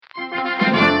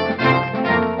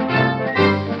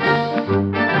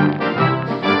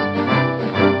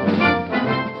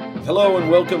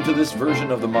welcome to this version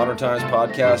of the Modern Times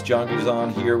podcast. John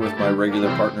Guzan here with my regular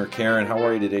partner, Karen. How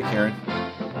are you today, Karen?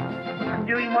 I'm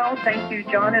doing well, thank you,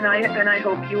 John, and I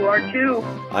hope you are too.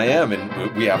 I am,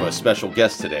 and we have a special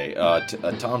guest today,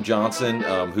 Tom Johnson,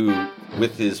 who,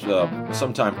 with his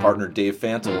sometime partner, Dave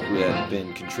Fantle, who had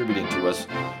been contributing to us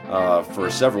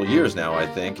for several years now, I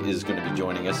think, is going to be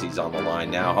joining us. He's on the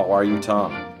line now. How are you,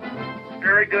 Tom?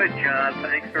 Very good, John.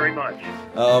 Thanks very much.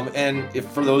 And if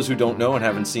for those who don't know and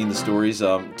haven't seen the stories,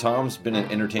 Tom's been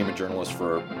an entertainment journalist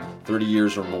for 30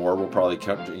 years or more. We'll probably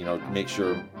make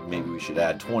sure maybe we should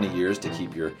add 20 years to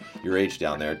keep your age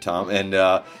down there, Tom. And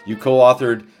you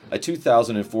co-authored a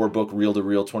 2004 book, Reel to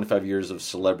Reel, 25 Years of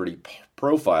Celebrity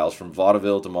Profiles from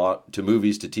Vaudeville to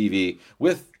Movies to TV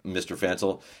with Mr.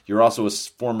 Fantle. You're also a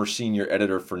former senior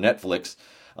editor for Netflix.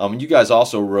 You guys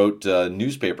also wrote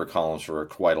newspaper columns for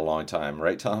quite a long time,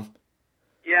 right, Tom?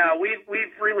 Yeah, we've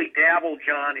really dabbled,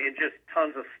 John, in just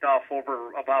tons of stuff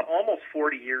over about almost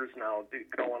 40 years now,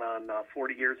 going on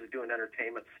 40 years of doing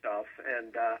entertainment stuff.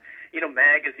 And,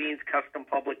 magazines, custom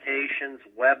publications,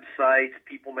 websites,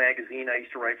 People Magazine, I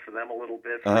used to write for them a little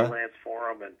bit, freelance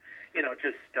for them, and,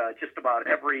 just about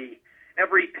every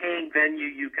paying venue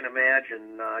you can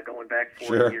imagine, going back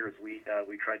 40 years, we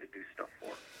tried to do stuff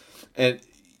for. And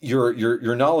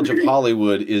your knowledge of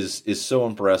Hollywood is so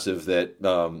impressive that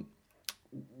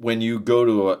when you go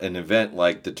to an event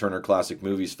like the Turner Classic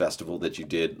Movies Festival that you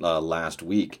did last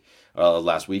weekend, over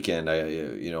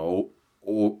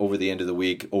the end of the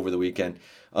week, over the weekend,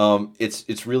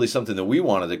 it's really something that we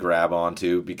wanted to grab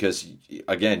onto because,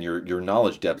 again, your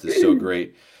knowledge depth is so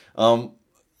great.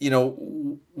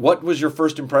 What was your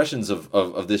first impressions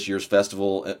of this year's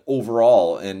festival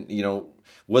overall? And,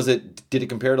 did it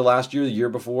compare to last year, the year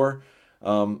before?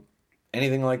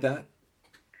 Anything like that?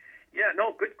 Yeah,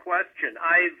 no, good question.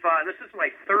 This is my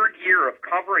third year of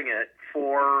covering it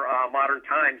for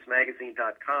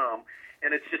ModernTimesMagazine.com,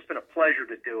 and it's just been a pleasure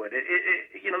to do it.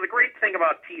 The great thing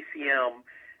about TCM,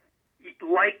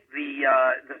 like the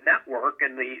network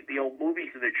and the old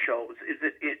movies that it shows, is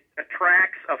that it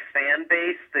attracts a fan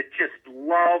base that just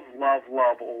love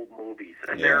old movies,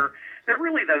 and they're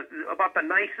really about the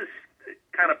nicest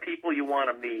kind of people you want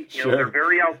to meet. They're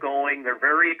very outgoing, they're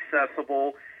very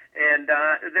accessible, and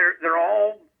they're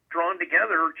all drawn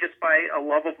together just by a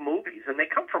love of movies, and they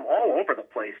come from all over the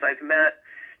place. I've met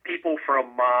people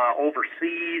from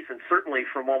overseas, and certainly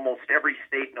from almost every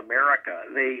state in America.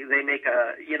 They make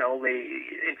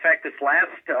in fact, this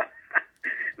last at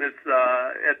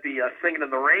the Singing in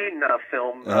the Rain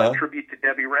film tribute to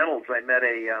Debbie Reynolds, I met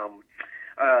a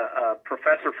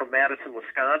professor from Madison,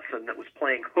 Wisconsin, that was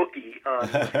playing hooky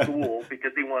on the school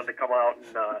because he wanted to come out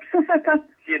and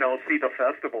see the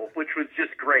festival, which was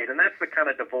just great. And that's the kind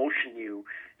of devotion you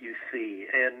see.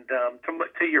 And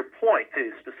to your point,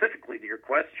 specifically to your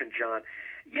question, John,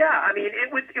 yeah, I mean,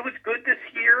 it was good this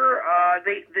year.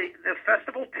 The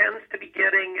festival tends to be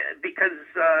getting, because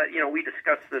we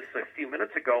discussed this a few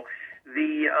minutes ago,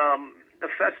 the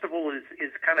festival is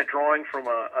kind of drawing from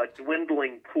a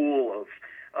dwindling pool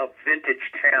of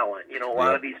vintage talent. A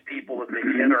lot of these people that they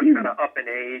get are kind of up in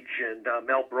age, and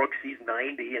Mel Brooks, he's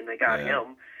 90, and they got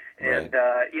him. And,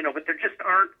 but there just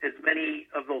aren't as many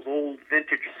of those old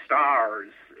vintage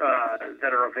stars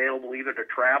that are available either to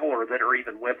travel or that are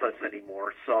even with us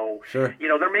anymore. So,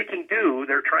 they're making do.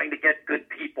 They're trying to get good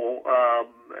people,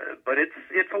 but it's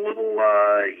a little,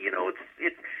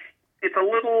 it's a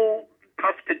little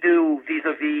tough to do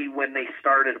vis-a-vis when they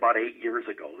started about 8 years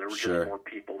ago. There were just more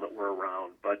people that were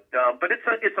around, but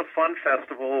it's a fun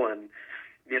festival, and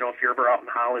if you're ever out in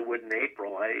Hollywood in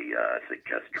April, I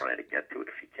suggest trying to get to it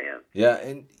if you can. Yeah,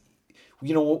 and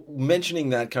mentioning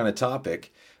that kind of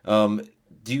topic, do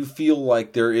you feel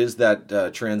like there is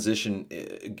that transition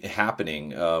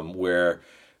happening where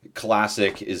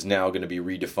classic is now going to be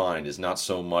redefined, is not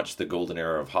so much the golden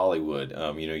era of Hollywood?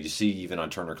 You see even on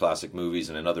Turner Classic Movies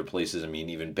and in other places, I mean,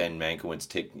 even Ben Mankiewicz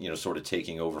sort of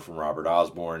taking over from Robert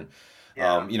Osborne.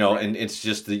 And it's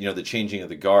just the changing of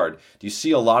the guard. Do you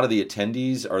see a lot of the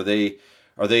attendees? Are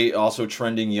they also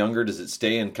trending younger? Does it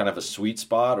stay in kind of a sweet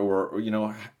spot, or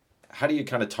how do you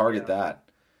kind of target that?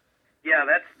 Yeah,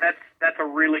 that's a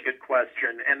really good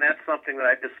question, and that's something that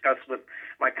I've discussed with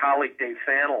my colleague Dave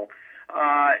Fantle.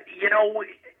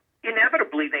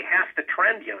 Inevitably they have to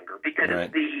trend younger because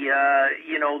even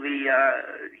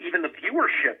the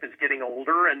viewership is getting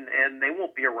older, and they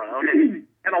won't be around, and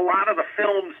a lot of the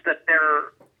films that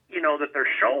they're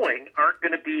showing aren't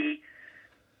going to be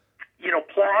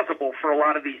plausible for a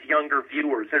lot of these younger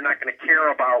viewers. They're not going to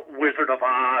care about Wizard of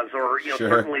Oz or, Sure.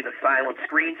 certainly the silent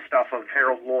screen stuff of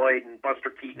Harold Lloyd and Buster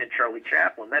Keaton and Charlie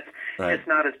Chaplin. That's Right. It's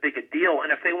not as big a deal.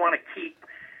 And if they want to keep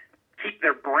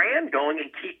their brand going and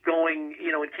keep going,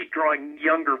 and keep drawing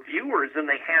younger viewers, then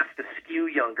they have to skew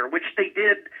younger, which they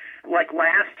did. Like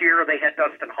last year, they had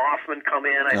Dustin Hoffman come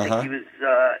in. I think he was,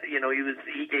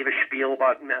 he gave a spiel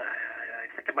about, I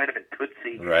think it might have been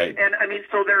Tootsie. Right. And I mean,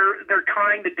 so they're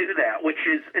trying to do that, which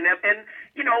is, and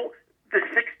the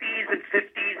 60s and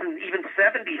 50s and even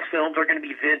 70s films are going to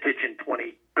be vintage in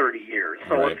 20, 30 years.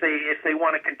 So Right. if they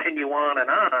want to continue on,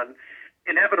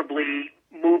 inevitably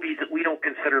movies that we don't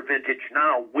consider vintage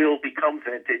now will become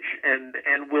vintage and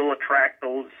will attract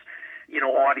those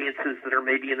audiences that are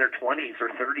maybe in their 20s or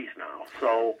 30s now.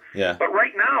 So Yeah. but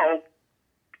right now,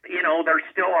 there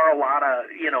still are a lot of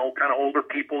kind of older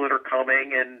people that are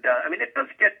coming, and it does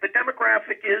get, the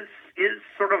demographic is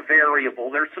sort of variable.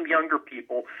 There's some younger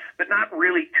people, but not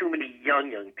really too many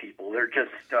young people. They're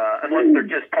just unless they're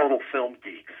just total film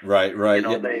geeks. Right.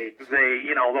 They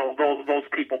those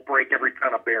people break every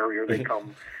kind of barrier. They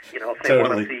come, if they Totally.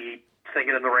 want to see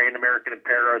Singing in the Rain, American in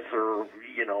Paris, or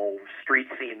Street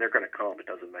Scene, they're going to come. It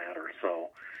doesn't matter. So,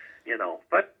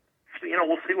 but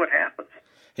we'll see what happens.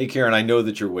 Hey, Karen, I know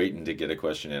that you're waiting to get a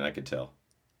question in. I could tell.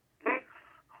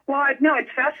 Well, no, it's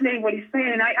fascinating what he's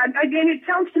saying. And I mean, it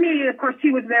sounds to me, of course,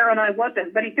 he was there and I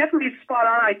wasn't, but he definitely is spot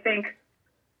on, I think,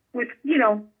 with,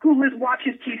 who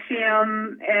watches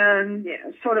TCM and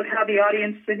sort of how the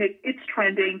audience, and it's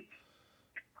trending.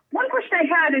 One question I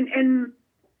had, and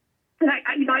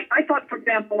I thought, for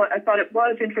example, I thought it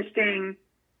was interesting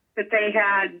that they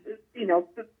had,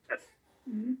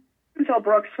 Mel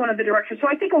Brooks, one of the directors. So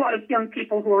I think a lot of young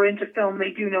people who are into film, they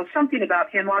do know something about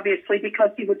him, obviously, because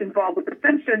he was involved with The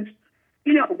Simpsons.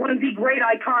 One of the great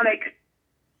iconic,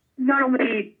 not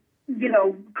only,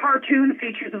 cartoon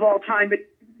features of all time, but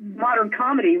modern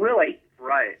comedy, really.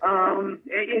 Right.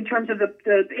 In terms of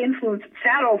the influence it's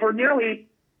had over nearly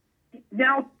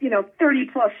now, 30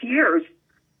 plus years.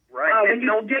 Right. When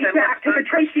you date back to the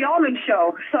Tracy Ullman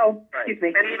show. So, right. Excuse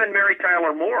me. And even Mary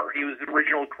Tyler Moore, he was the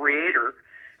original creator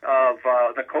of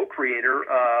the co-creator.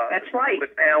 That's right.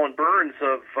 With Alan Burns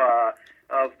of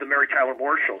the Mary Tyler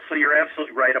Moore show. So you're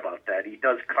absolutely right about that. He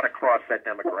does cut across that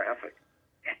demographic.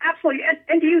 Absolutely.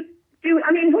 And do you, who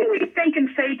do you think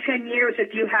in, say, 10 years,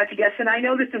 if you had to guess, and I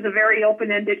know this is a very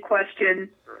open-ended question,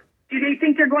 Sure. do they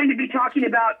think they're going to be talking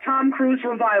about Tom Cruise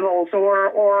revivals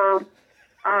or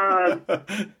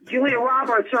Julia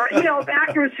Roberts or,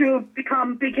 actors who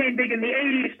became big in the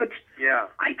 80s, but Yeah.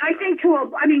 I think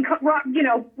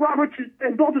Roberts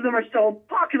and both of them are still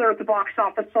popular at the box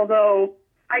office, although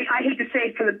I hate to say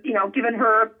it for the, given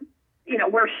her,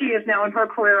 where she is now in her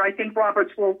career, I think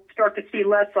Roberts will start to see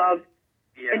less of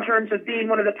in terms of being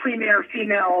one of the premier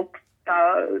female,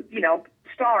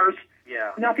 stars.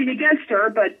 Yeah. Nothing against her,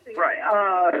 but, Right.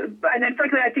 and then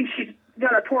frankly, I think she's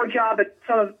done a poor job at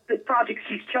some of the projects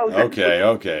she's chosen.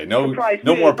 Okay. No Surprised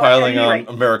more me, but piling anyway.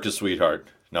 on America's Sweetheart.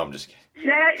 No, I'm just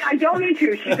kidding. I don't need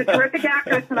to. She's a terrific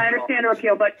actress, and I understand her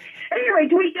appeal. But anyway,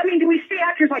 do we see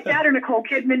actors like that, or Nicole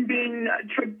Kidman being,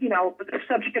 the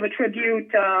subject of a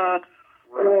tribute,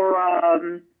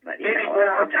 or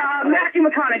Matthew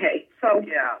McConaughey? So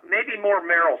Yeah, maybe more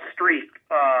Meryl Streep,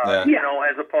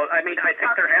 as opposed. I think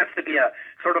there has to be a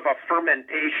sort of a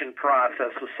fermentation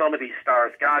process with some of these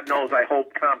stars. God knows, I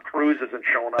hope Tom Cruise isn't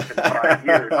showing up in 5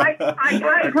 years.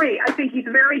 I agree. I think he's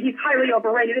highly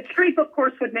overrated. And Streep, of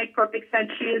course, would make perfect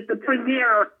sense. She is the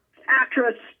premier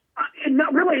actress, and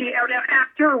not really an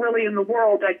actor, really in the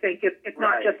world. I think, if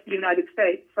not Right. just the United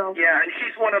States. So Yeah, and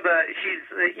she's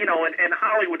and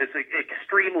Hollywood is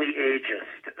extremely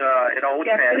ageist. It always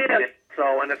Yes, has it been. is.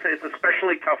 So, and it's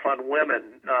especially tough on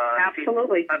women.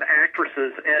 Absolutely. On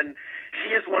actresses, and she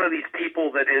is one of these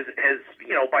people that has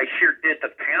by sheer dint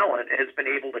of talent, has been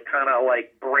able to kind of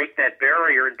like break that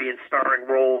barrier and be in starring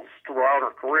roles throughout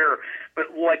her career.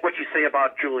 But like what you say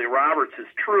about Julia Roberts is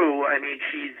true. I mean,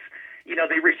 she's,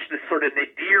 they reach this sort of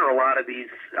nadir, a lot of these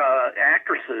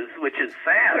actresses, which is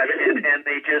sad, and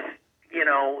they just,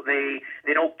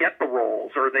 they don't get the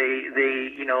roles, or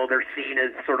they're seen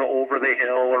as sort of over the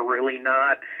hill, or really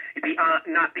not the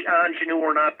ingenue,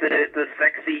 or not the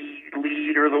sexy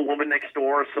lead or the woman next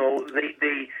door. So they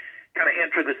kind of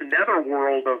enter this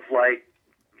netherworld of like,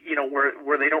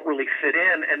 where they don't really fit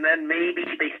in, and then maybe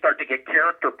they start to get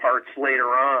character parts later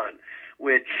on,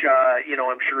 which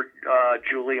I'm sure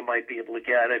Julia might be able to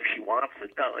get if she wants to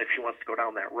go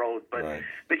down that road. But Right.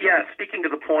 but yeah, speaking to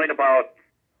the point about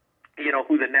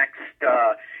who the next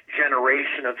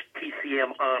generation of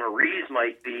TCM honorees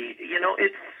might be.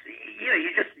 It's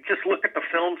you just look at the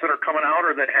films that are coming out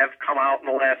or that have come out in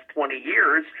the last 20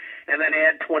 years, and then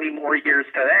add 20 more years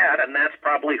to that, and that's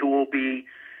probably who will be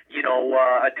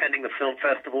attending the film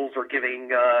festivals or giving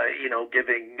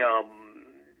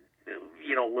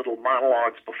little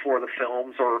monologues before the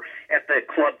films, or at the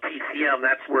Club TCM.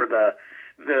 That's where the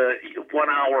 1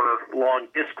 hour long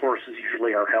discourses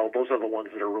usually are held. Those are the ones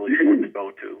that are really fun to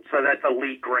go to. So that's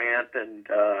Lee Grant and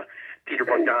Peter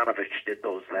Bogdanovich did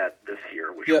those this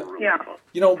year, which were really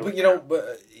fun.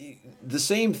 But the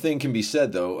same thing can be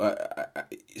said though.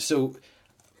 So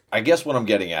I guess what I'm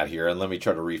getting at here, and let me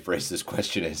try to rephrase this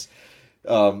question, is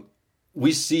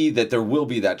we see that there will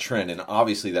be that trend, and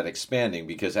obviously that expanding,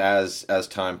 because as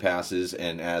time passes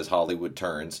and as Hollywood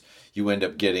turns, you end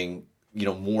up getting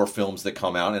more films that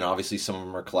come out, and obviously some of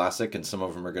them are classic, and some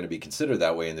of them are going to be considered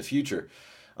that way in the future.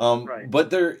 Right.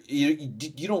 But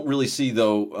you don't really see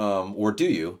though, or do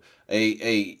you,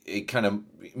 a kind of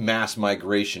mass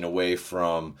migration away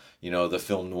from the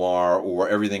film noir or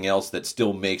everything else that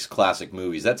still makes classic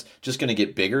movies? That's just going to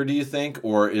get bigger, do you think,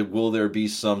 or will there be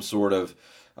some sort of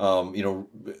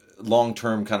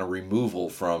long-term kind of removal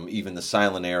from even the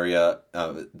silent era to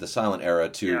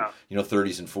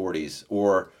 30s and 40s,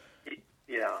 or?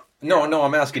 Yeah. No,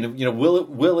 I'm asking.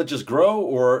 Will it just grow,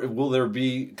 or will there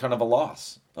be kind of a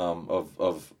loss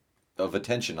of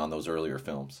attention on those earlier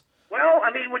films? Well,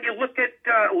 I mean, when you look at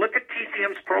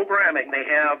TCM's programming, they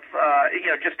have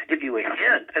just to give you a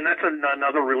hint, and that's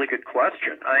another really good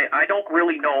question. I don't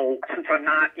really know, since I'm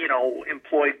not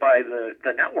employed by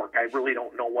the network. I really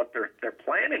don't know what they're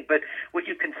planning. But what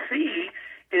you can see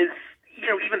is,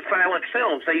 even silent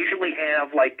films, they usually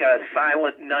have like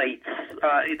silent nights.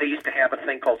 They used to have a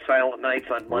thing called Silent Nights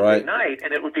on Monday night,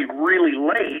 and it would be really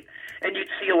late, and you'd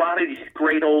see a lot of these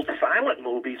great old silent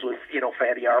movies with,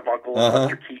 Fatty Arbuckle or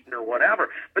Buster Keaton or whatever.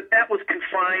 But that was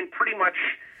confined pretty much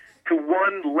to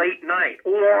one late night,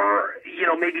 or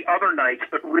maybe other nights,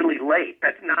 but really late.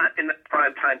 That's not in the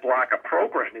prime time block of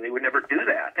programming. They would never do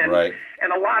that. And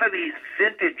and a lot of these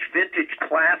vintage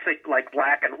classic, like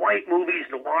black and white movies,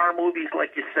 noir movies,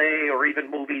 like you say, or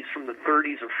even movies from the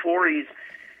 30s or 40s,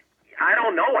 I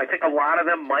don't know. I think a lot of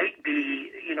them might be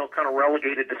kind of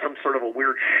relegated to some sort of a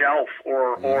weird shelf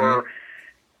or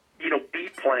B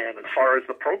plan as far as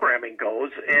the programming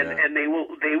goes, and they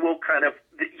will kind of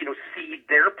cede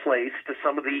their place to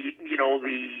some of the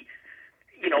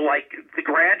like The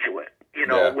Graduate,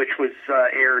 which was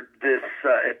aired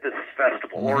at this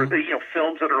festival, or the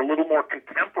films that are a little more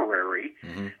contemporary,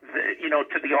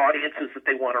 to the audiences that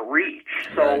they want to reach.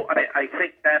 So I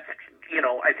think that's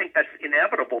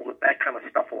inevitable that kind of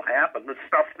stuff will happen. The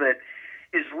stuff that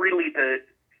is really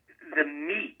the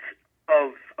meat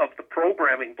of the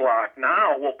programming block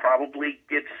now will probably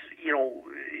give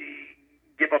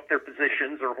up their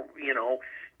positions, or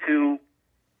to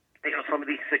some of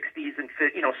these 60s and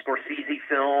Scorsese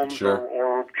films,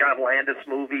 or John Landis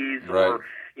movies, or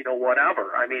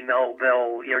whatever. I mean, they'll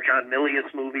John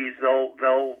Milius movies.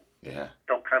 They'll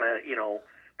kind of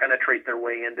penetrate their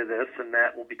way into this, and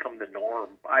that will become the norm,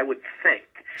 I would think.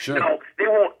 Sure. Now, they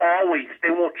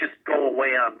won't just go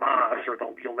away en masse, or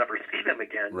you'll never see them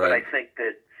again. But I think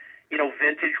that,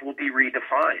 vintage will be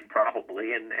redefined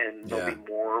probably, and there'll be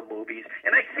more movies.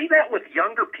 And I see that with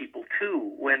younger people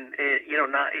too, when,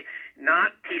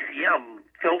 not TCM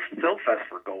film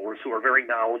festival goers who are very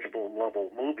knowledgeable and love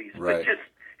old movies, but just,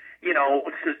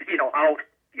 out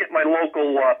at my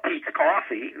local Pete's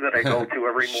Coffee that I go to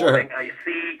every morning. I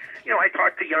see, I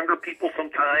talk to younger people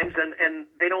sometimes, and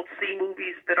they don't see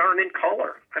movies that aren't in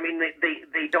color. I mean,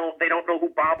 they don't know who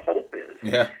Bob Hope is.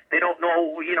 Yeah. They don't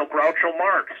know, Groucho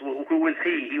Marx. Who was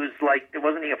he? He was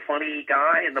wasn't he a funny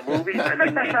guy in the movies? I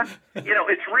mean,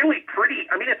 it's really pretty.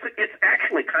 I mean, it's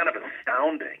actually kind of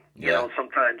astounding,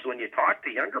 sometimes when you talk to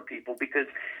younger people, because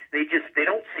they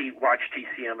don't watch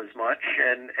TCM as much,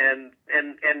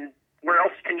 and where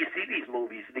else can you see these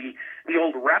movies? The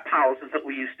old rep houses that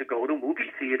we used to go to,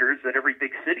 movie theaters that every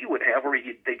big city would have, where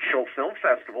they'd show film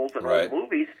festivals and old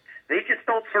movies, they just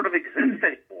don't sort of exist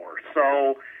anymore.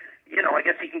 So, I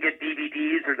guess you can get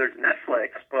DVDs or there's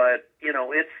Netflix, but,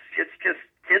 it's just,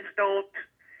 kids don't,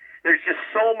 there's just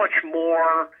so much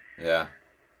more. Yeah.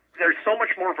 There's so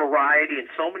much more variety and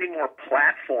so many more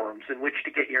platforms in which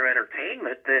to get your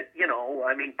entertainment that,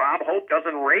 Bob Hope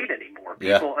doesn't rate anymore.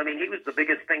 People, I mean, he was the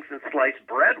biggest thing since sliced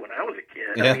bread when I was a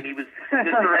kid. Yeah. I mean, he was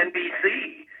Mr.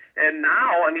 NBC. And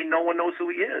now, no one knows who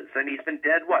he is. And he's been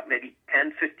dead, maybe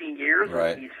 10, 15 years?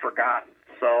 Right. And he's forgotten.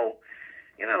 So,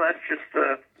 that's just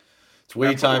it's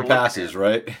way time passes,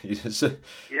 right?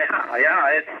 Yeah. yeah.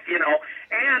 It's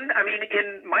and I mean,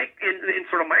 in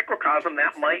sort of microcosm,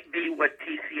 that might be what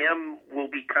TCM will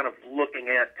be kind of looking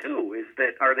at too. Is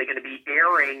that are they going to be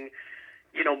airing,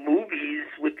 movies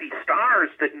with these stars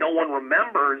that no one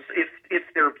remembers if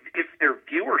their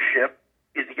viewership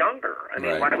is younger? I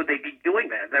mean, Right. why would they be doing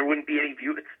that? There wouldn't be any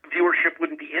viewership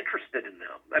wouldn't be interested in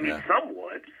them. I mean, Yeah. some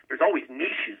would. There's always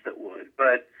niches that would,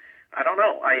 but I don't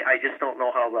know. I just don't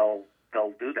know how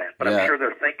they'll do that. But Yeah. I'm sure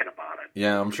they're thinking about it.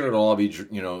 Yeah, I'm sure it'll all be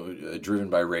driven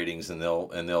by ratings, and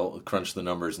they'll crunch the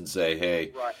numbers and say,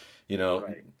 hey, Right.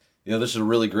 Right. This is a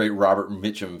really great Robert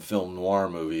Mitchum film noir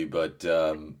movie, but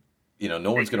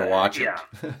no one's going to watch it. Yeah.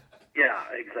 Yeah,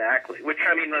 exactly. Which,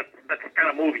 I mean, that's the kind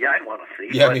of movie I'd want to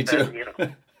see. Yeah, but me then,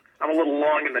 too. I'm a little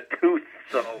long in the tooth,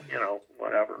 so,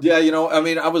 whatever. Yeah, I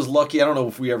mean, I was lucky. I don't know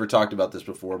if we ever talked about this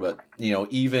before, but,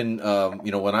 even,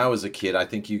 when I was a kid, I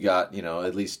think you got,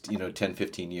 at least, 10,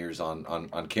 15 years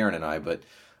on Karen and I. But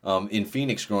in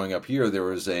Phoenix growing up here, there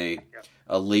was a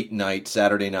late night,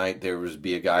 Saturday night, there was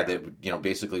be a guy that,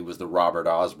 basically was the Robert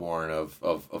Osborne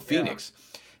of Phoenix.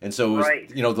 And so, it was, Right.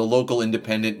 The local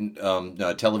independent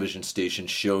television station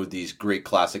showed these great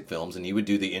classic films, and he would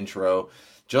do the intro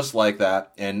just like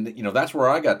that. And, that's where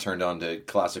I got turned on to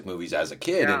classic movies as a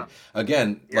kid. Yeah. And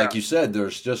again, Yeah. like you said,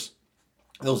 there's just,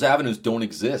 those avenues don't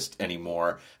exist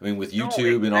anymore. I mean, with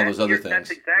YouTube and all those other things. That's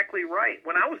exactly right.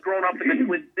 When I was growing up in the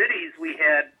Twin Cities, we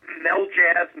had Mel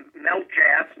Jazz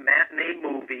matinee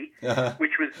movie,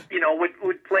 which was,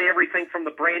 would play everything from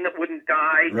The Brain That Wouldn't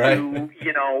Die Right.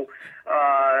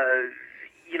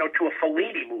 to a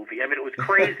Fellini movie. I mean, it was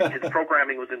crazy. His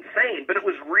programming was insane, but it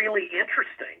was really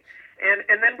interesting.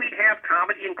 And then we'd have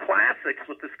comedy and classics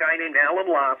with this guy named Alan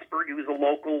Losberg. He was a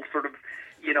local sort of,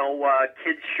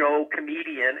 kids show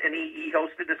comedian, and he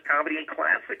hosted this comedy and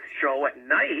classics show at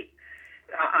night.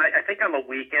 I think on the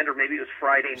weekend, or maybe it was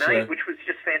Friday night, Sure. which was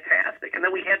just fantastic. And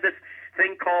then we had this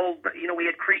thing called, we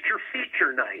had Creature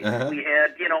Feature Night. We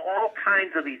had, all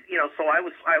kinds of these, so I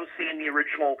was seeing the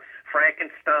original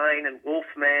Frankenstein and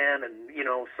Wolfman and,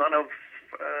 Son of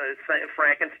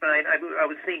Frankenstein. I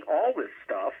was seeing all this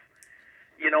stuff,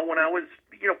 when I was,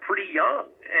 pretty young.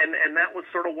 And that was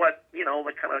sort of what, the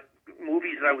kind of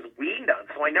movies that I was weaned on.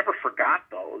 So I never forgot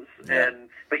those. Yeah.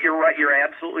 But you're right. You're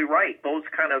absolutely right. Those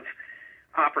kind of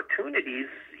opportunities,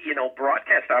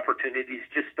 broadcast opportunities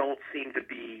just don't seem to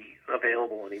be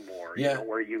available anymore. Yeah.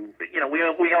 Where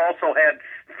we also had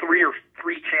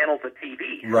three channels of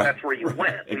TV. So Right. That's where you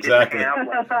went. Exactly. We didn't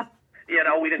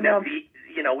have, we didn't have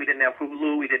No. we didn't have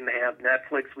Hulu, we didn't have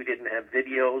Netflix, we didn't have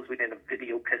videos, we didn't have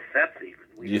video cassettes even.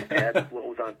 We just had what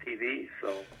was on TV.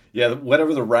 So Yeah,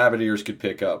 whatever the rabbit ears could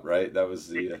pick up, right? That was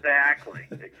the... exactly.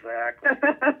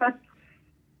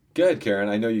 Go ahead, Karen.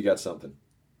 I know you got something.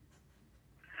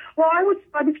 Well, I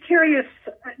was curious.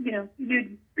 You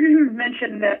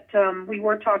mentioned that we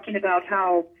were talking about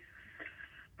how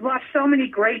we lost so many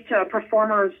great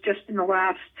performers just in the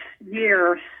last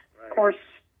year. Right. Of course,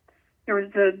 there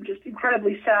was the just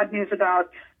incredibly sad news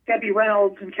about Debbie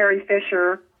Reynolds and Carrie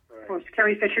Fisher. Right. Of course,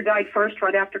 Carrie Fisher died first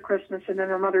right after Christmas, and then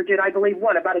her mother did, I believe,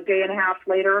 about a day and a half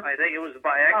later? I think it was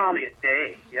by actually a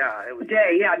day. Yeah, it was. A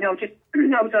day, yeah. No, just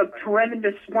that was a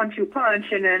tremendous 1-2 punch,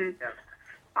 and then Yeah.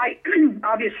 I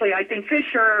think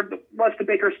Fisher was the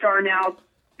bigger star now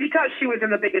because she was in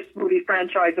the biggest movie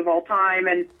franchise of all time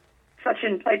and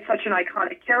played such an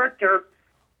iconic character.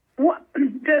 On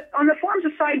the forums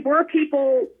aside, were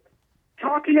people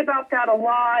talking about that a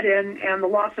lot and the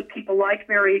loss of people like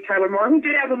Mary Tyler Moore, who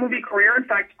did have a movie career, in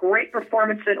fact, great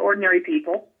performance in Ordinary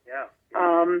People, Yeah.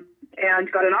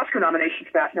 and got an Oscar nomination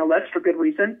for that, no less, for good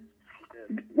reason.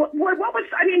 What was,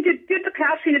 I mean, did the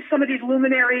passing of some of these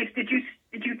luminaries, did you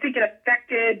think it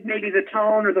affected maybe the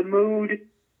tone or the mood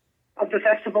of the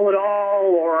festival at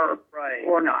all, or Right.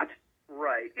 or not?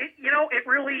 Right. It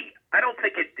really, I don't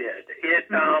think it did.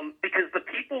 Because the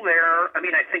people there, I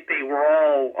mean, I think they were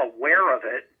all aware of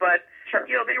it, but, Sure.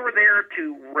 they were there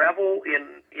to revel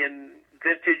in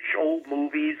vintage old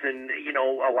movies, and,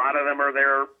 a lot of them are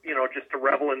there, just to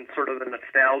revel in sort of the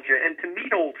nostalgia and to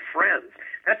meet old friends.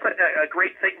 That's a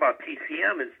great thing about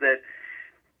TCM is that,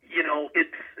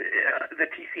 it's the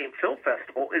TCM Film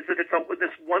Festival is that it's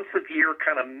this once-a-year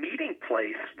kind of meeting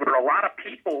place where a lot of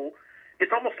people,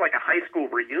 it's almost like a high school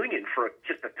reunion for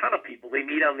just a ton of people. They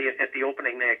meet at the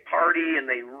opening night party, and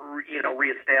they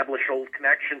reestablish old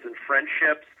connections and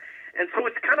friendships, and so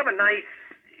it's kind of a nice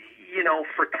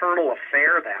fraternal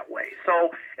affair that way.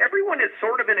 So everyone is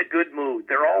sort of in a good mood.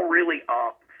 They're all really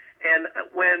up. And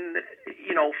when,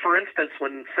 for instance,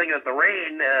 when Singing in the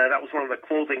Rain, that was one of the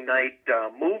closing night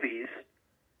movies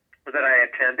that I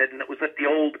attended, and it was at the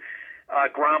old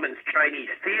Grauman's Chinese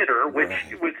Theater, which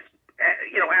was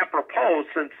apropos,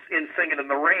 since in Singing in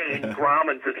the Rain,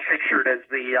 Grauman's is pictured as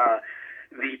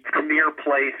the premier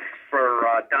place for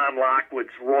Don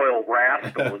Lockwood's Royal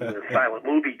Rascal in the silent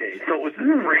movie days. So it was a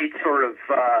great sort of,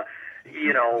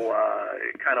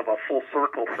 kind of a full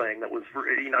circle thing that was,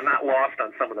 not lost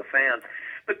on some of the fans.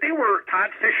 But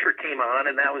Todd Fisher came on,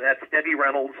 and that's Debbie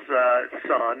Reynolds'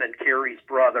 son and Carrie's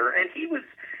brother, and he was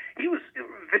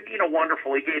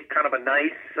wonderful. He gave kind of a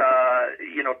nice,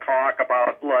 talk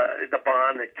about the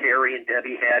bond that Carrie and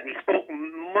Debbie had, and he spoke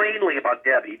mainly about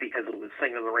Debbie because it was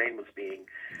Singing in the Rain was being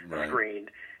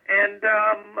screened, and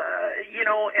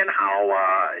and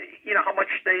how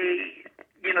much they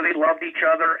loved each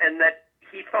other, and that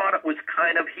he thought it was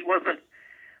kind of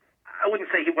I wouldn't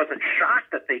say he wasn't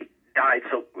shocked that they died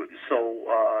so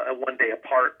one day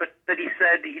apart, but that he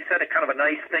said a kind of a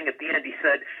nice thing at the end. He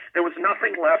said there was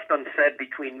nothing left unsaid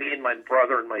between me and my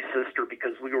brother and my sister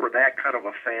because we were that kind of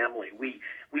a family. We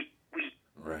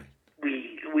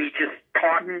just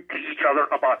talked to each other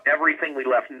about everything. We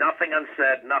left nothing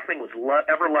unsaid. Nothing was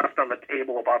ever left on the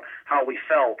table about how we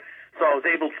felt. So I was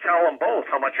able to tell them both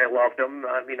how much I loved them,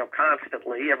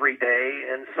 constantly every day,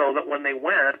 and so that when they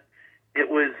went, it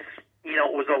was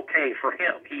okay for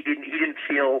him. He didn't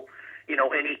feel,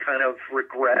 any kind of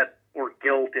regret or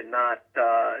guilt in not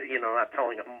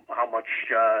telling him how much,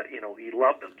 he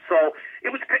loved him. So it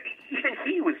was, even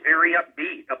he was very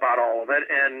upbeat about all of it,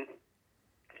 and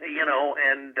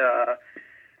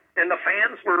the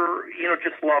fans were,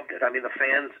 just loved it. I mean, the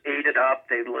fans ate it up.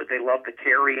 They loved the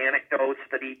Carrie anecdotes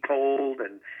that he told,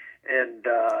 and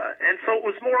so it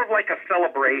was more of like a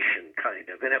celebration kind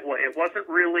of, and it wasn't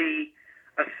really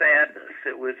a sadness.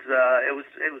 It was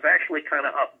actually kind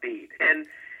of upbeat, and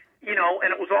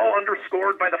it was all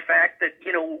underscored by the fact that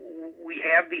we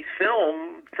have these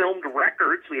filmed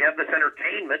records, we have this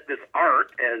entertainment, this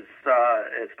art, as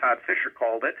Todd Fisher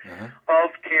called it, of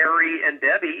Carrie and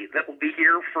Debbie that will be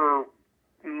here for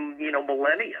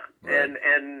millennia,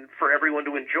 and for everyone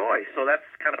to enjoy. So that's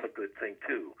kind of a good thing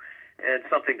too, and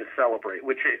something to celebrate,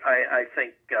 which I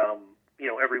think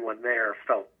everyone there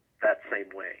felt that same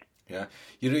way. Yeah,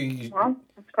 well,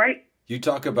 that's great. You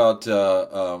talk about,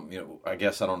 I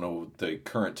guess I don't know the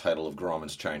current title of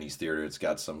Grauman's Chinese Theater. It's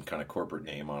got some kind of corporate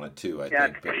name on it too, I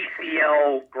think. Yeah,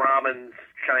 TCL Grauman's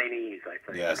Chinese, I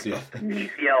think. Yes, yeah.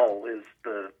 TCL is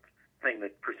the thing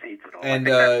that precedes it all. And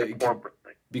I think that's the corporate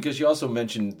thing. Because you also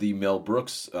mentioned the Mel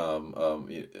Brooks,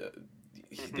 that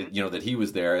he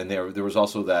was there, and there was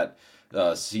also that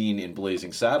scene in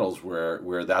Blazing Saddles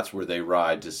where that's where they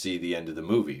ride to see the end of the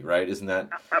movie, right? Isn't that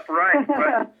right?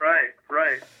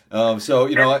 So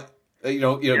that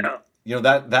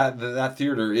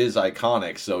theater is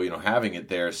iconic. So having it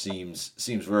there seems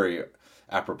very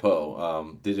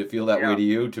apropos. Did it feel that way to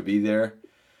you to be there?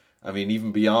 I mean,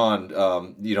 even beyond,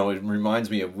 it reminds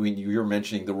me of when you were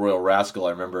mentioning the Royal Rascal. I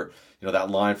remember,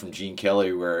 that line from Gene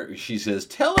Kelly where she says,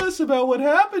 "Tell us about what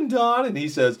happened, Don," and he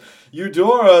says,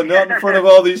 "Eudora, not in front of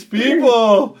all these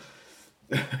people."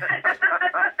 Yeah,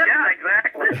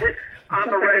 exactly. On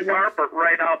the red carpet,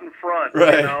 right out in front.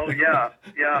 Right. Yeah.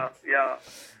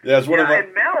 Yeah, it's one of my...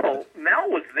 And Mel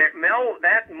was there.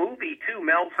 That movie too,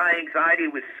 Mel's High Anxiety,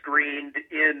 was screened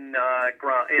in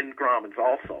Grauman's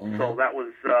also. Mm-hmm. So that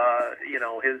was,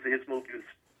 his movie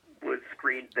was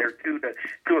screened there too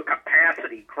to a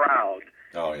capacity crowd.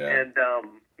 Oh yeah. And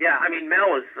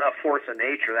Mel is a force of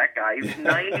nature. That guy. He was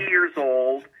 90 years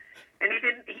old. And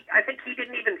I think he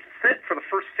didn't even sit for the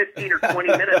first 15 or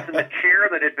 20 minutes in the chair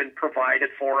that had been provided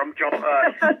for him. Ben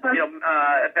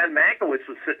Mankiewicz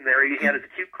was sitting there. He had his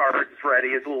cue cards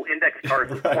ready, his little index cards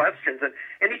with questions, and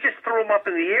he just threw them up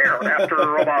in the air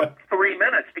after about 3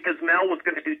 minutes because Mel was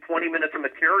going to do 20 minutes of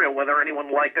material, whether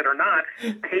anyone liked it or not,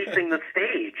 pacing the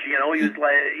stage. He was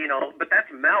like, but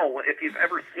that's Mel. If you've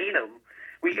ever seen him.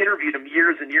 We interviewed him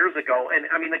years and years ago, and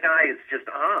I mean, the guy is just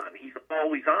on. He's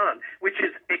always on, which is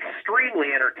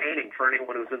extremely entertaining for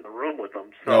anyone who's in the room with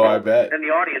him. So, I bet. And the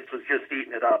audience was just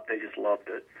eating it up. They just loved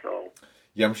it. So.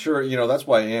 Yeah, I'm sure, that's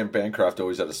why Anne Bancroft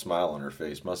always had a smile on her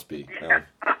face. Must be. Yeah,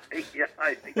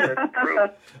 I think that's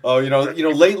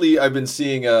true. Lately I've been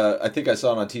seeing, I think I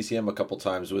saw it on TCM a couple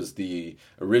times, was the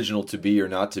original To Be or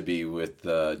Not to Be with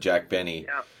Jack Benny.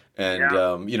 Yeah. And,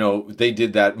 they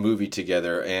did that movie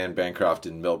together, Anne Bancroft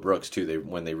and Mel Brooks, too,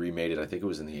 when they remade it. I think it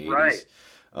was in the 80s.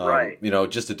 Right.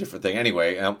 Just a different thing.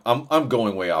 Anyway, I'm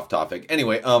going way off topic.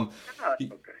 Anyway,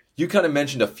 okay. You kind of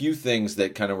mentioned a few things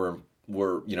that kind of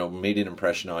were made an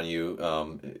impression on you,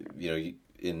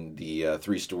 in the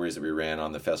 3 stories that we ran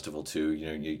on the festival, too.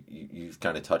 You've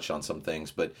kind of touched on some things.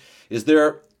 But is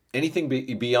there anything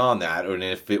beyond that, and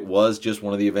if it was just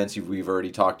one of the events we've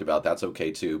already talked about, that's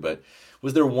okay too. But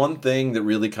was there one thing that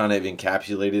really kind of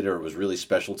encapsulated or was really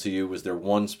special to you? Was there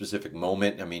one specific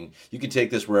moment? I mean, you can take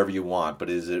this wherever you want, but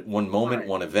is it one moment,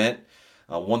 one event,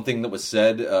 one thing that was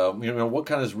said? What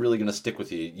kind of is really going to stick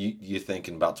with you think,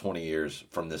 in about 20 years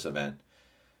from this event?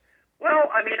 Well,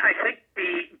 I mean, I think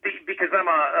because I'm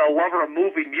a lover of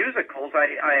movie musicals,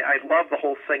 I love the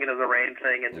whole Singing in the Rain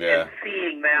thing, and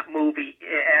seeing that movie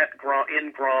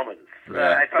in Grauman's.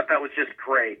 I thought that was just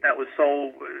great. That was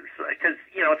so, because,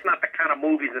 it's not the kind of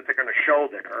movies that they're going to show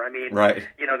there. I mean,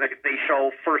 they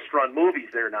show first-run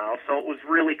movies there now, so it was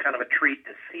really kind of a treat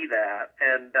to see that.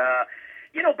 And,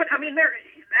 but I mean,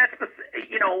 that's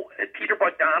Peter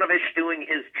Bogdanovich doing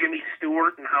his Jimmy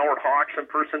Stewart and Howard Hawks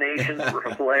impersonations were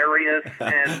hilarious,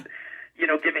 and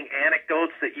giving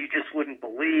anecdotes that you just wouldn't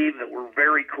believe that were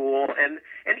very cool, and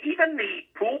even the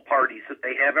pool parties that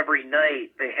they have every night.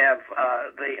 They have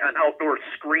an outdoor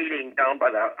screening down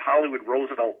by the Hollywood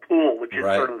Roosevelt Pool, which is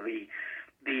sort of the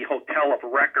hotel of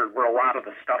record where a lot of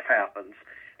the stuff happens,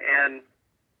 and.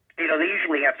 They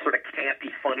usually have sort of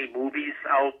campy, funny movies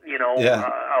out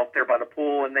there by the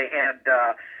pool, and they had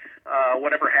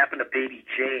Whatever Happened to Baby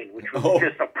Jane, which was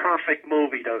just a perfect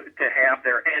movie to have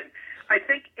there. And I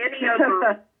think any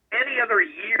other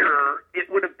year it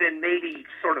would have been maybe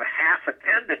sort of half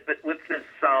attended, but with this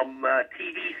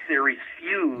TV series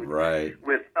Feud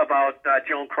with about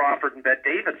Joan Crawford and Bette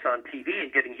Davis on TV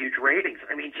and getting huge ratings.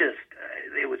 I mean,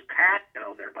 it was packed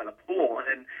down there by the pool,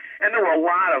 and there were a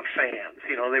lot of fans.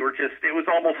 It was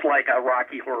almost like a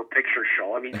Rocky Horror Picture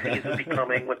Show. I mean, scenes would be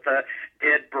coming with the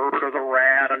dead bird or the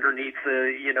rat underneath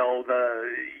the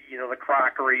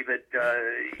crockery that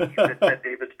Bette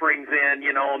Davis brings in,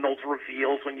 and those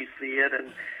reveals when you see it,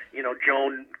 and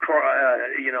Joan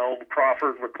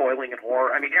Crawford recoiling in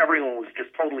horror. I mean, everyone was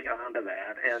just totally onto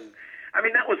that, and I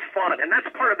mean that was fun, and that's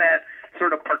part of that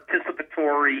sort of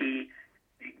participatory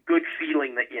good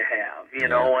feeling that you have. I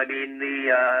mean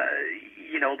the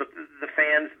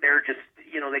fans, they're just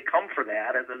they come for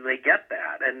that, and then they get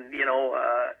that, and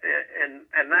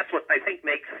and that's what I think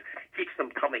keeps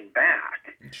them coming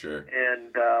back. Sure.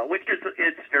 And which is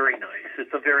it's very nice.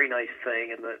 It's a very nice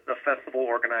thing, and the festival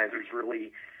organizers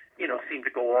really seem to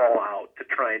go all out to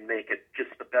try and make it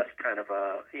just the best kind of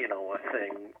a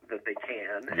thing that they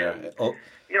can. Yeah. And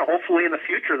hopefully in the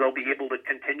future they'll be able to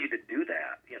continue to do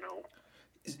that.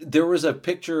 There was a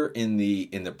picture in the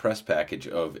press package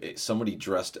of somebody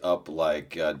dressed up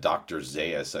like Dr.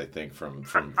 Zaius, I think, from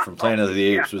Planet of the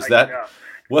Apes. Was that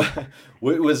what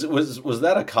was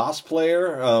that a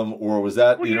cosplayer, or was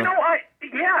that? Well,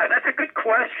 that's a good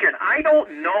question. I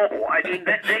don't know. I mean,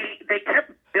 they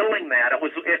kept billing that. That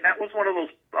was one of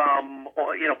those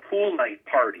pool night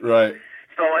parties. Right.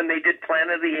 So, and they did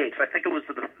Planet of the Apes. I think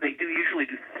they usually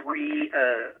do three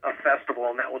a festival,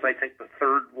 and that was, I think, the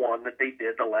third one that they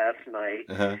did the last night.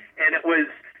 Uh-huh. And it was,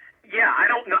 I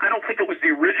don't know. I don't think it was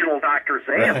the original Dr.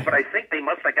 Zaius, but I think they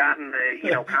must have gotten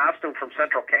the costume from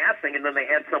Central Casting, and then they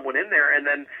had someone in there, and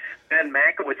then Ben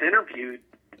Mankiewicz interviewed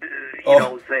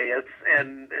Zaius,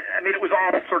 and I mean it was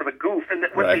all sort of a goof. And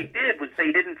what they did was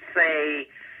they didn't say,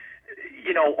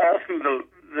 all through the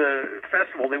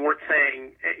festival, they weren't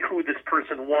saying who this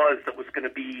person was that was going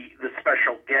to be the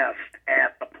special guest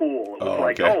at the pool. It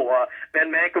was Ben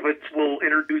Mankiewicz will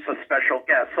introduce a special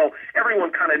guest. So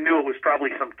everyone kind of knew it was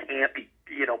probably some campy,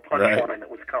 punchline that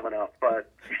was coming up.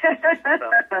 But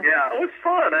it was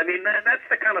fun. I mean, that's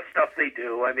the kind of stuff they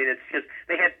do. I mean, it's just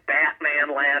they had Batman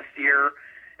last year,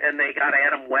 and they got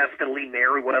Adam West and Lee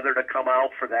Merriweather to come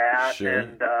out for that. Sure.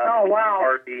 And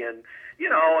party and.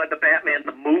 The Batman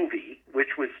the movie,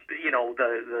 which was,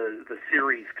 the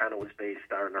series kind of was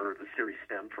based on, or the series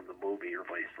stemmed from the movie, or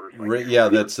vice versa.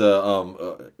 That's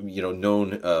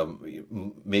known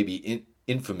maybe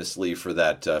infamously for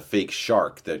that fake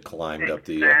shark that climbed up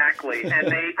the. Exactly, and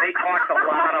they talked a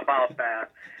lot about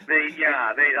that. They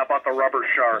about the rubber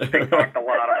shark. They talked a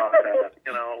lot about that.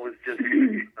 It was just,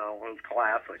 it was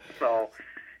classic. So.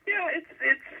 Yeah, it's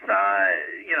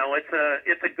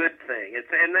a good thing.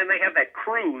 And then they have that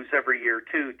cruise every year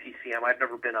too. TCM. I've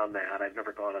never been on that. I've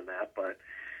never gone on that, but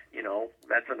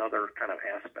that's another kind of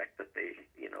aspect that they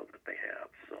have.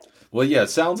 So. Well, yeah, it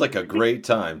sounds like a great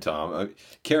time, Tom.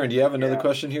 Karen, do you have another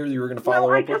question here that you were going to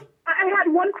follow up with? I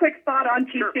had one quick thought on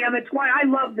TCM. Sure. It's why I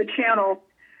love the channel,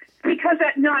 because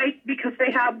at night, because they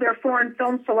have their foreign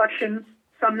film selections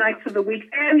some nights of the week,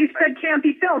 and you said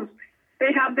campy films.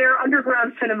 They have their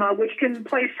underground cinema, which can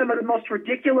play some of the most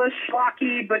ridiculous,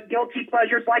 schlocky, but guilty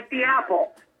pleasures like The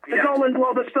Apple. The Nolan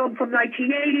Globus film from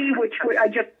 1980, which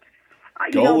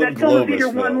Golden that film was Globus either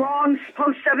one film. long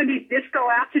post-70s disco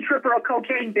acid trip or a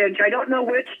cocaine binge. I don't know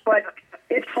which, but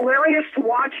it's hilarious to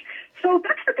watch. So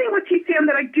that's the thing with TCM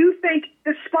that I do think,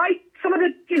 despite some of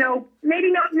the,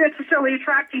 maybe not necessarily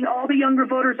attracting all the younger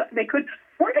voters they could,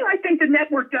 one thing I think the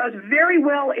network does very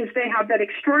well is they have that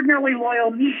extraordinarily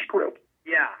loyal niche group.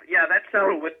 Yeah, that's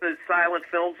true with the silent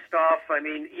film stuff. I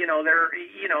mean, you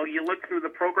look through the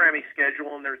programming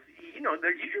schedule and there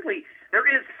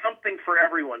is something for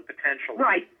everyone potentially.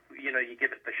 Right. You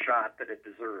give it the shot that it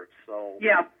deserves. So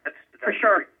yeah, that's for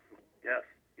sure. Yes.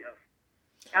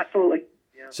 Absolutely.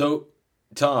 Yeah. So,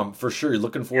 Tom, for sure, you're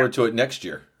looking forward to it next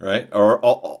year, right?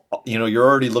 Or you're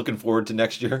already looking forward to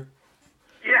next year.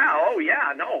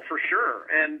 No, for sure.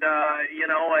 And,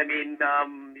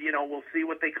 we'll see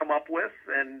what they come up with.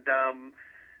 And,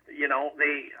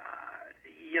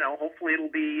 hopefully it'll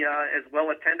be as well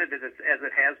attended as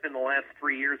it has been the last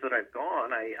 3 years that I've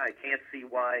gone. I can't see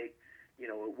why,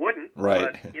 it wouldn't.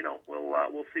 Right. But,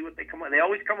 we'll see what they come up. They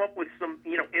always come up with some,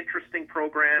 interesting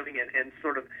programming and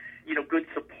sort of, good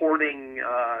supporting,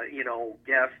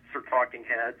 guests or talking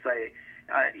heads.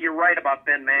 You're right about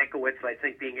Ben Mankiewicz, I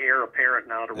think, being heir apparent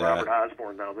now to Robert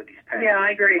Osborne now that he's passed. Yeah,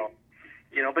 I agree.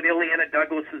 But Ileana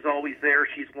Douglas is always there.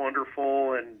 She's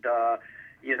wonderful. And,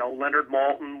 Leonard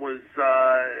Maltin was,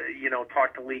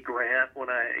 talked to Lee Grant when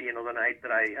the night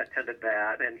that I attended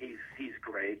that, and he's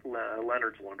great.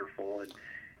 Leonard's wonderful.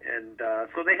 And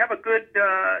so they have a good,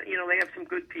 they have some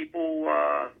good people,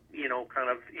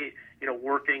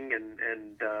 working and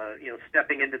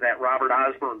stepping into that Robert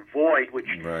Osborne void, which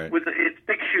it's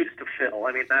big shoes to fill.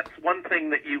 I mean, that's one thing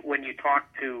that when you talk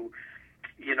to,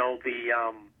 the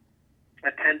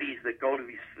attendees that go to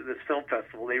this film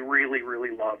festival, they really,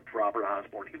 really loved Robert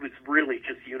Osborne. He was really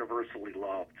just universally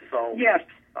loved. So, yes.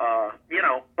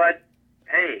 But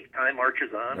hey, time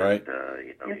marches on. Right.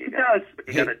 And, it does. What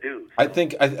you got to do. So. I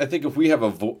think if we have a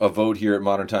vote here at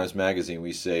Modern Times Magazine,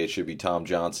 we say it should be Tom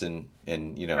Johnson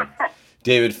and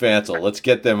David Fantle. Let's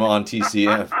get them on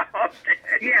TCM.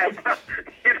 Yeah,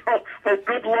 well,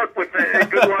 good luck with that.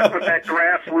 Good luck with that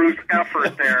grassroots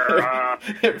effort there.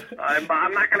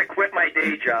 I'm not going to quit my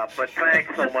day job, but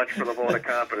thanks so much for the vote of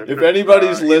confidence. If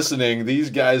anybody's listening,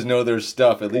 these guys know their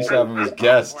stuff. At least have them as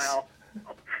guests. Well,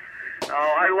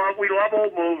 we love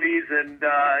old movies, and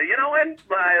and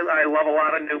I love a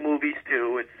lot of new movies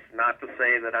too. It's not to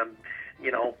say that I'm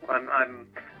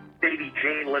Baby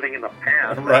Jane living in the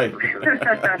past, right? For sure.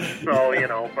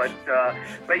 So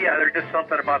but yeah, there's just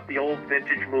something about the old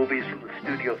vintage movies from the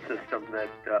studio system that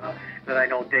I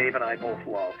know Dave and I both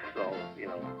love. So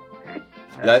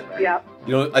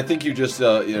I think you just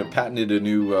patented a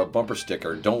new bumper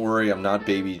sticker. Don't worry, I'm not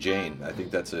Baby Jane. I think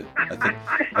that's it. I think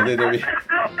there'll be.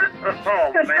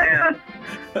 Oh man.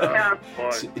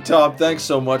 Tom, thanks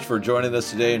so much for joining us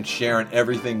today and sharing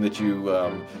everything that you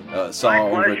saw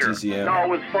over at TCM. No, it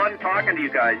was fun talking to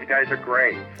you guys. You guys are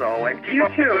great. So, and keep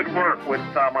up the good work with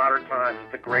Modern Times.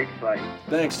 It's a great site.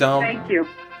 Thanks, Tom. Thank you.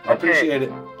 I appreciate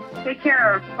it. Take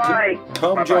care. Bye.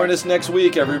 Come join us next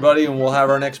week, everybody, and we'll have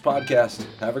our next podcast.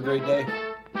 Have a great day.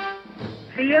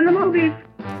 See you in the movies.